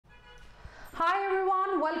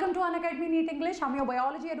welcome to Unacademy NEET English. I'm your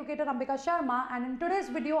biology educator Ambika Sharma, and in today's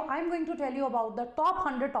video I'm going to tell you about the top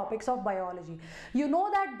 100 topics of biology. You know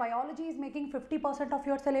that biology is making 50% of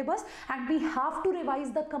your syllabus and we have to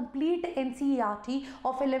revise the complete NCERT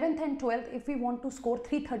of 11th and 12th if we want to score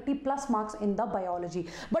 330 plus marks in the biology.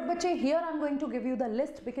 But bache, here I'm going to give you the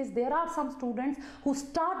list because there are some students who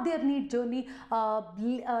start their NEET journey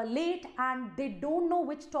late and they don't know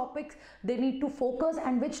which topics they need to focus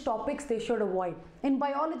and which topics they should avoid. In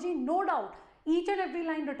biology, no doubt, each and every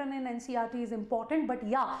line written in NCERT is important, but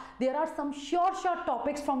yeah, there are some short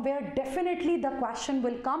topics from where definitely the question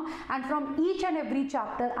will come, and from each and every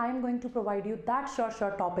chapter I am going to provide you that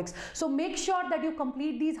short topics. So make sure that you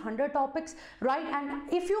complete these 100 topics, right?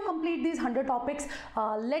 And if you complete these 100 topics,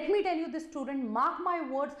 let me tell you this, student, mark my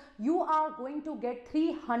words, you are going to get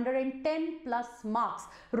 310 plus marks,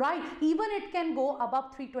 right? Even it can go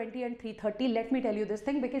above 320 and 330. Let me tell you this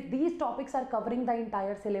thing, because these topics are covering the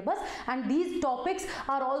entire syllabus, and these topics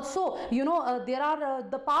are also, you know, there are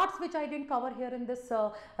the parts which I didn't cover here in this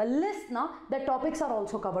list now, the topics are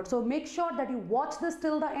also covered. So make sure that you watch this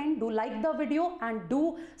till the end, do like the video and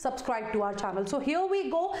do subscribe to our channel. So here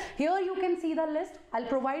we go. Here you can see the list. I'll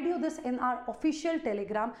provide you this in our official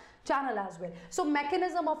Telegram channel as well. So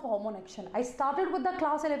mechanism of hormone action. I started with the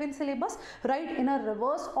class 11 syllabus, right, in a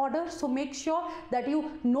reverse order. So make sure that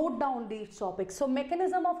you note down these topics. So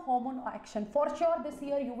mechanism of hormone action. For sure this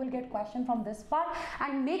year you will get question from this part,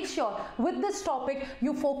 and make sure with this topic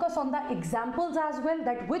you focus on the examples as well,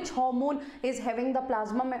 that which hormone is having the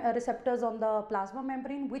plasma receptors on the plasma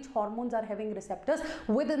membrane, which hormones are having receptors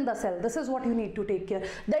within the cell. This is what you need to take care.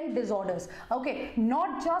 Then disorders. Okay,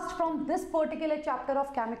 not just from this particular chapter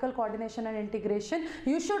of chemical coordination and integration,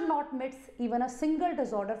 you should not miss even a single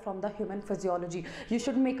disorder from the human physiology. You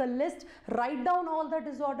should make a list, write down all the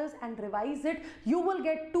disorders and revise it. You will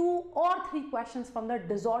get 2 or 3 questions from the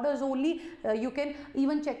disorders only. You can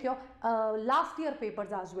even check your last year papers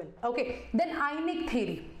as well. Okay, then ionic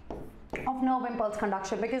theory of nerve impulse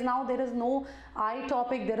conduction, because now there is no eye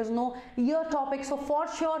topic, there is no ear topic, so for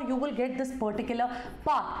sure you will get this particular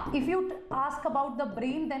part. If you ask about the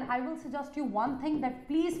brain, then I will suggest you one thing, that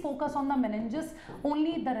please focus on the meninges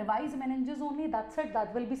only, the revised meninges only. That's it,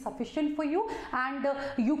 that will be sufficient for you, and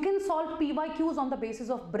you can solve PYQs on the basis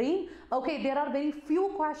of brain. Okay, there are very few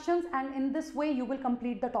questions, and in this way you will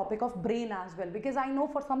complete the topic of brain as well, because I know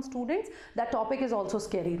for some students that topic is also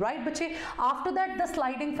scary, right? But after that, the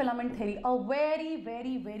sliding filament theory, a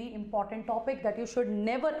very important topic that you should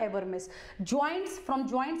never ever miss. Joints, from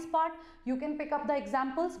joints part you can pick up the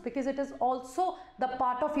examples, because it is also the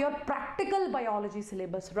part of your practical biology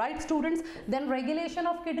syllabus, right, students? Then regulation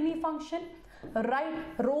of kidney function, right,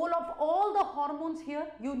 role of all the hormones here,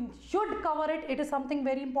 you should cover it. It is something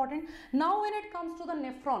very important. Now when it comes to the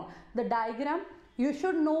nephron, the diagram, you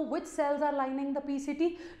should know which cells are lining the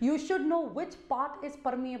PCT. You should know which part is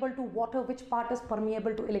permeable to water, which part is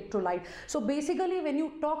permeable to electrolyte. So basically when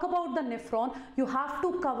you talk about the nephron, you have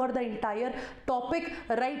to cover the entire topic,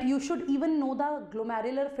 right? You should even know the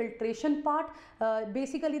glomerular filtration part,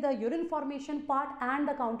 basically the urine formation part and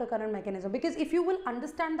the countercurrent mechanism. Because if you will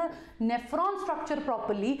understand the nephron structure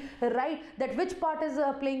properly, right, that which part is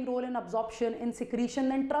playing role in absorption, in secretion,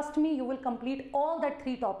 then trust me, you will complete all that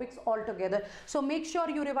 3 topics all together. So make sure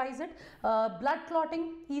you revise it. Blood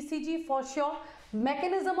clotting, ECG for sure.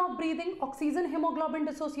 Mechanism of breathing, oxygen hemoglobin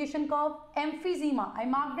dissociation curve, emphysema. I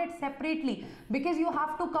marked it separately because you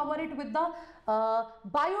have to cover it with the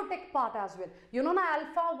biotech part as well. You know,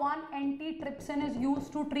 alpha 1 antitrypsin is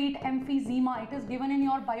used to treat emphysema. It is given in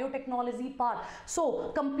your biotechnology part.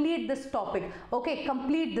 So complete this topic. Okay,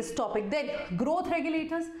 complete this topic. Then growth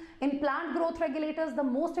regulators. In plant growth regulators, the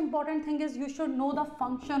most important thing is you should know the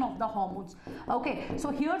function of the hormones. Okay,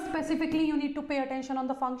 so here specifically you need to pay attention on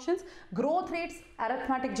the functions. Growth rates,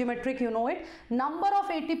 arithmetic, geometric, you know it. Number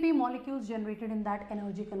of ATP molecules generated in that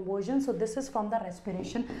energy conversion. So this is from the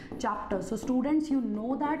respiration chapter. So students, you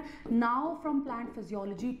know that now from plant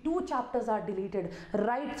physiology 2 chapters are deleted,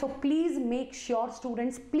 right? So please make sure,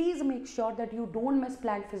 students, please make sure that you don't miss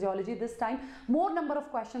plant physiology this time. More number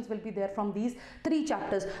of questions will be there from these 3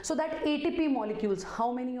 chapters. So that ATP molecules,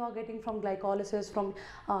 how many you are getting from glycolysis, from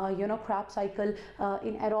you know, Krebs cycle,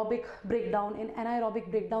 in aerobic breakdown, in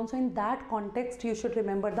anaerobic breakdown. So in that context you should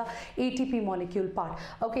remember the ATP molecule part.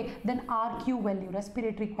 Okay, then RQ value,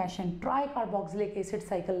 respiratory question, tricarboxylic acid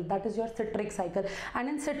cycle, that is your citric citric cycle. And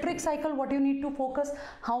in citric cycle, what you need to focus,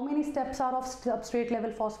 how many steps are of substrate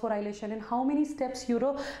level phosphorylation and how many steps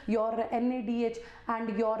your NADH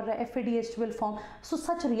and your FADH will form. So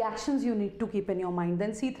such reactions you need to keep in your mind.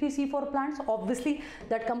 Then C3C4 plants, obviously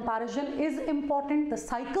that comparison is important. The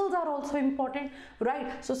cycles are also important,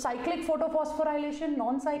 right? So cyclic photophosphorylation,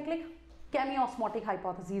 non-cyclic, chemiosmotic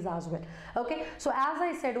hypotheses as well. Okay, so as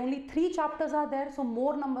I said, only 3 chapters are there, so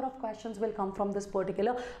more number of questions will come from this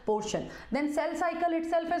particular portion. Then cell cycle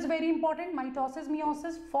itself is very important. Mitosis,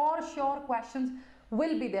 meiosis, for sure questions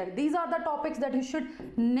will be there. These are the topics that you should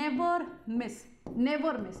never miss,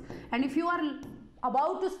 never miss. And if you are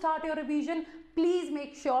about to start your revision, please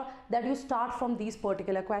make sure that you start from these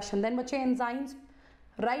particular questions. Then bache, enzymes,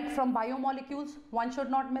 right, from biomolecules, one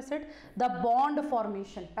should not miss it. The bond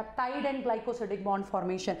formation, peptide and glycosidic bond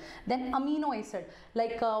formation. Then amino acid,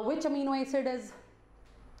 like which amino acid is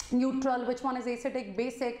neutral, which one is acidic,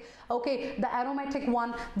 basic, okay, the aromatic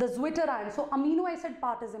one, the zwitterion. So amino acid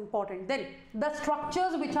part is important. Then the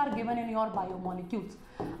structures which are given in your biomolecules,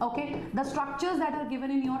 okay, the structures that are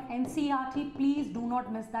given in your NCERT, please do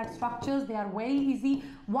not miss that structures. They are very easy.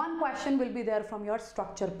 One question will be there from your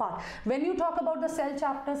structure part. When you talk about the cell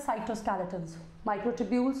chapters, cytoskeletons,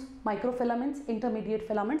 microtubules, microfilaments, intermediate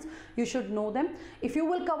filaments, you should know them. If you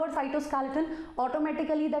will cover cytoskeleton,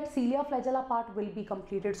 automatically that cilia flagella part will be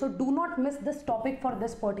completed. So do not miss this topic for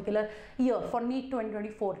this particular year, for NEET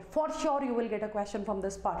 2024. For sure you will get a question from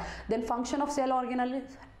this part. Then function of cell organelle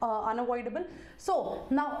is unavoidable. So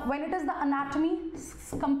now when it is the anatomy,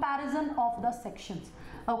 comparison of the sections,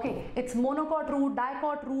 okay, it's monocot root,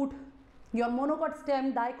 dicot root, your monocot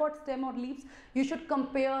stem, dicot stem or leaves, you should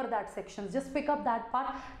compare that sections. Just pick up that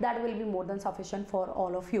part, that will be more than sufficient for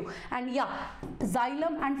all of you. And yeah,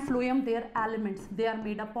 xylem and phloem, their elements, they are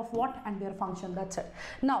made up of what and their function, that's it.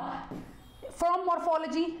 Now from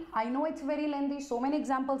morphology, I know it's very lengthy, so many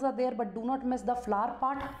examples are there, but do not miss the flower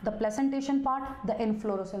part, the placentation part, the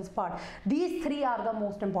inflorescence part. These 3 are the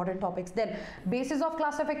most important topics. Then basis of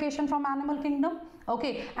classification from animal kingdom,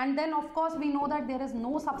 okay, and then of course we know that there is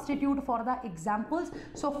no substitute for the examples.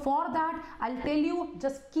 So for that, I'll tell you,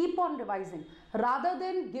 just keep on revising. Rather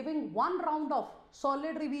than giving one round of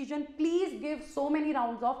solid revision, please give so many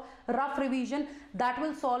rounds of rough revision. That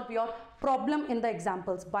will solve your problem in the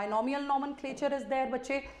examples. Binomial nomenclature is there,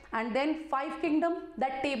 bache, and then 5 kingdom,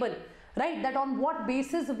 that table, right, that on what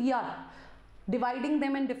basis we are dividing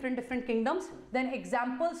them in different kingdoms. Then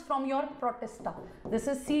examples from your protista. This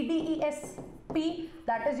is CDESP,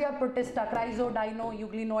 that is your protista, chryso, dino,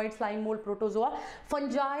 euglenoid, slime mold, protozoa.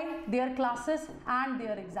 Fungi, their classes and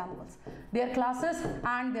their examples. Their classes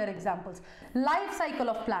and their examples. Life cycle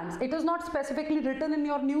of plants. It is not specifically written in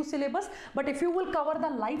your new syllabus, but if you will cover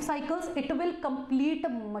the life cycles, it will complete a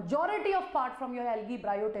majority of part from your algae,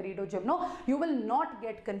 bryo, pterido, gymno. You will not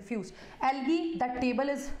get confused. Algae, that table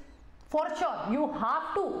is for sure, you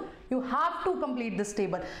have to complete this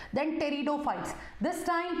table. Then pteridophytes. This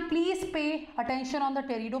time, please pay attention on the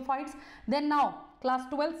pteridophytes. Then now, class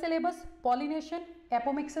 12 syllabus, pollination,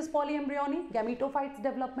 apomixis polyembryony, gametophytes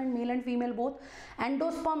development, male and female both.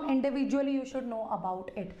 Endosperm, individually you should know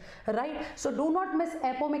about it, right? So do not miss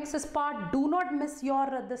apomixis part. Do not miss your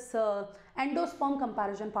endosperm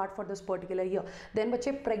comparison part for this particular year. Then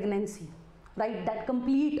bache, pregnancy. Right, that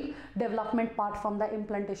complete development part from the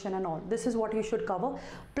implantation and all. This is what you should cover.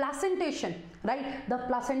 Placentation, right, the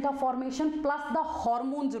placenta formation plus the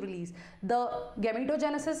hormones release, the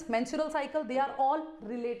gametogenesis, menstrual cycle, they are all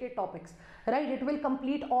related topics, right? It will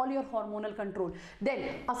complete all your hormonal control. Then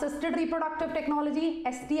assisted reproductive technology,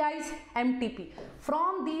 STIs, MTP.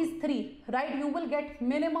 From these 3, right, you will get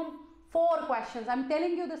minimum 4 questions. I'm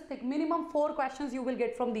telling you this thing, minimum 4 questions you will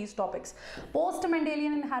get from these topics.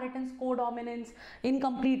 Post-Mendelian inheritance, codominance,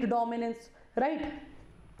 incomplete dominance, right?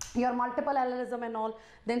 Your multiple allelism and all.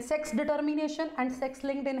 Then sex determination and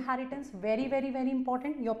sex-linked inheritance, very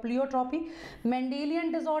important. Your pleiotropy,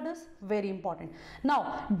 Mendelian disorders, very important.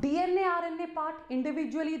 Now, DNA, RNA part,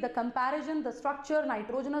 individually, the comparison, the structure,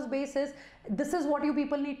 nitrogenous bases, this is what you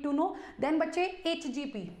people need to know. Then, bache,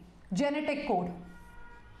 HGP, genetic code.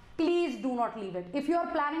 Please do not leave it. If you are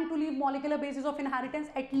planning to leave molecular basis of inheritance,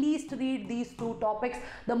 at least read these 2 topics,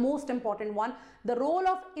 the most important one. The role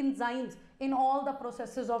of enzymes in all the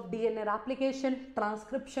processes of DNA replication,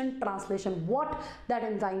 transcription, translation, what that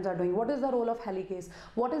enzymes are doing, what is the role of helicase,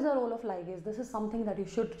 what is the role of ligase. This is something that you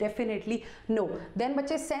should definitely know. Then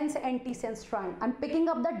bache, sense anti-sense strand, I'm picking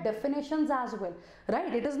up the definitions as well,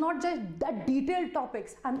 right? It is not just the detailed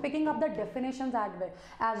topics, I'm picking up the definitions as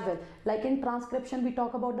well. Like in transcription we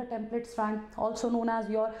talk about the template strand, also known as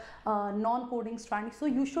your non-coding strand, so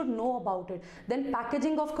you should know about it. Then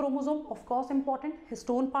packaging of chromosome, of course important.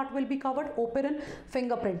 Histone part will be covered, operon,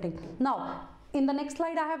 fingerprinting. Now in the next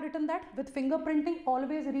slide I have written that with fingerprinting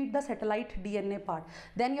always read the satellite DNA part.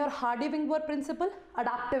 Then your Hardy-Wingler principle,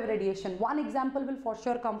 adaptive radiation. One example will for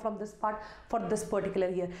sure come from this part for this particular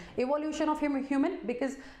year. Evolution of human,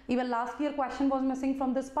 because even last year question was missing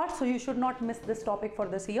from this part, so you should not miss this topic for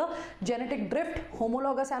this year. Genetic drift,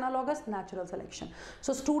 homologous, analogous, natural selection.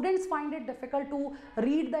 So students find it difficult to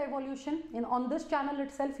read the evolution. On this channel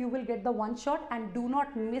itself you will get the one shot, and do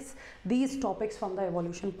not miss these topics from the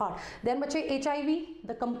evolution part. Then bache, HIV,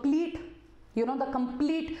 the complete, you know, the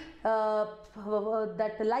complete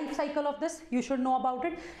that life cycle of this, you should know about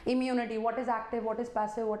it. Immunity, what is active, what is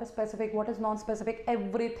passive, what is specific, what is non-specific,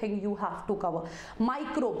 everything you have to cover.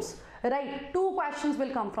 Microbes, right? 2 questions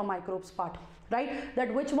will come from microbes part, right?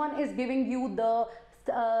 That which one is giving you the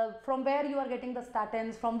from where you are getting the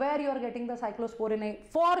statins, from where you are getting the cyclosporin A,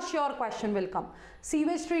 for sure question will come.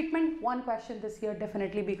 Sewage treatment, one question this year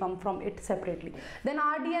definitely will come from it separately. Then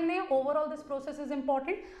rDNA, overall this process is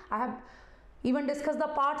important. I have even discussed the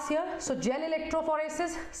parts here. So gel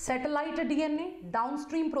electrophoresis, satellite DNA,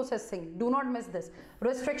 downstream processing, do not miss this.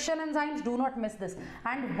 Restriction enzymes, do not miss this.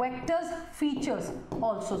 And vectors, features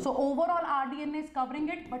also. So overall rDNA is covering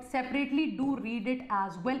it, but separately do read it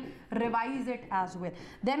as well, revise it as well.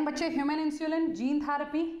 Then bache, human insulin, gene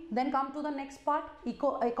therapy. Then come to the next part,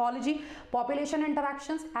 ecology, population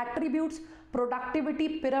interactions, attributes,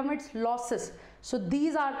 productivity, pyramids, losses. So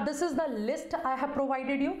this is the list I have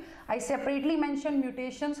provided you. I separately mentioned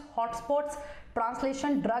mutations, hotspots,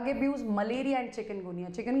 translation, drug abuse, malaria and chikungunya.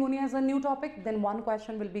 Chikungunya is a new topic, then one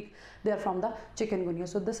question will be there from the chikungunya.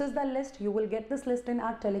 So this is the list. You will get this list in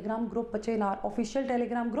our Telegram group, in our official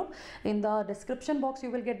Telegram group. In the description box you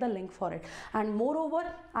will get the link for it. And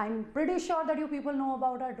moreover, I'm pretty sure that you people know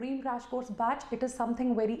about our Dream Crash Course batch. It is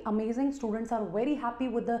something very amazing. Students are very happy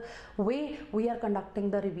with the way we are conducting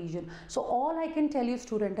the revision. So all I can tell you,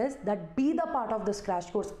 student, is that be the part of this crash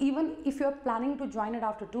course. Even if you're planning to join it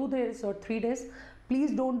after 2 days or 3 days,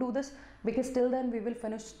 please don't do this, because till then we will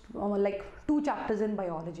finish like 2 chapters in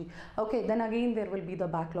biology. Okay, then again there will be the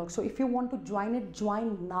backlog. So if you want to join it,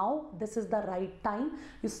 join now. This is the right time.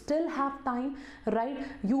 You still have time, right?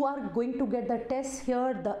 You are going to get the tests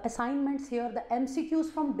here, the assignments here, the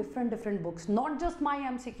MCQs from different books, not just my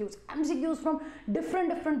MCQs from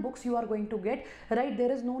different books you are going to get, right?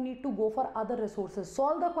 There is no need to go for other resources.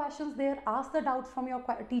 Solve the questions there, ask the doubts from your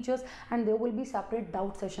teachers, and there will be separate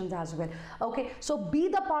doubt sessions as well. Okay, so be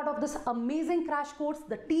the part of this amazing crash course.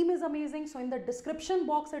 The team is amazing. So in the description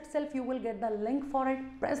box itself you will get the link for it.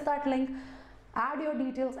 Press that link, add your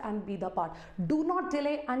details and be the part. Do not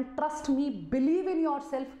delay, and trust me, believe in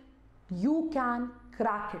yourself. You can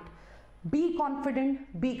crack it. Be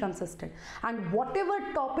confident, be consistent, and whatever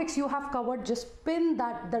topics you have covered, just pin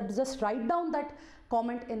that just write down that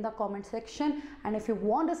comment in the comment section. And if you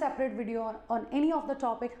want a separate video on any of the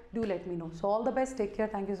topic, do let me know. So all the best, take care,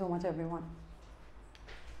 thank you so much everyone.